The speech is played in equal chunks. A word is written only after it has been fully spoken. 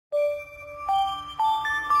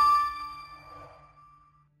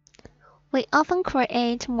We often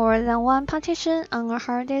create more than one partition on a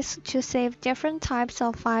hard disk to save different types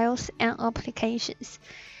of files and applications.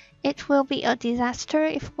 It will be a disaster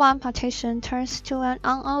if one partition turns to an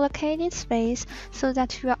unallocated space so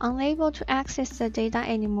that you are unable to access the data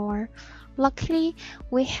anymore. Luckily,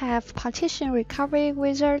 we have Partition Recovery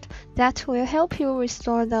Wizard that will help you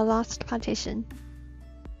restore the lost partition.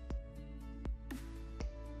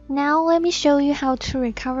 Now let me show you how to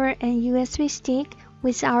recover an USB stick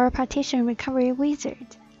with our Partition Recovery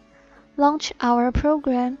Wizard. Launch our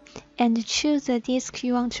program and choose the disk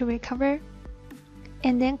you want to recover,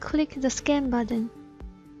 and then click the Scan button.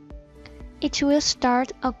 It will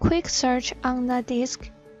start a quick search on the disk.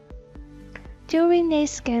 During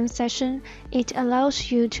this scan session, it allows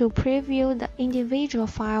you to preview the individual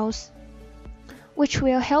files, which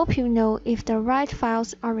will help you know if the right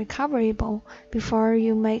files are recoverable before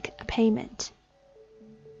you make a payment.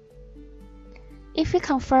 If you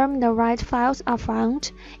confirm the right files are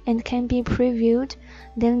found and can be previewed,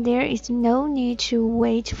 then there is no need to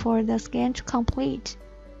wait for the scan to complete.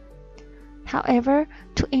 However,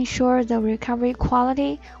 to ensure the recovery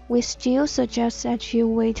quality, we still suggest that you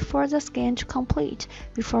wait for the scan to complete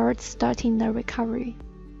before starting the recovery.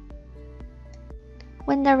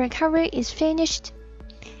 When the recovery is finished,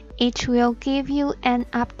 it will give you an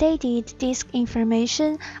updated disk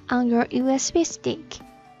information on your USB stick.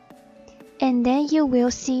 And then you will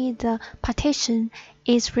see the partition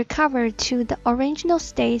is recovered to the original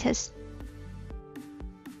status.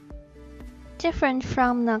 Different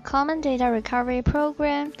from the common data recovery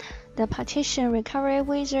program, the Partition Recovery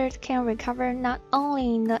Wizard can recover not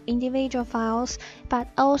only the individual files, but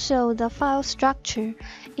also the file structure.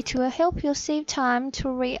 It will help you save time to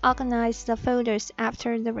reorganize the folders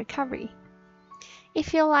after the recovery.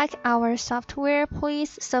 If you like our software,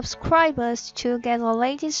 please subscribe us to get the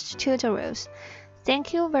latest tutorials.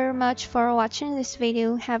 Thank you very much for watching this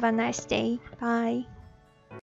video. Have a nice day. Bye.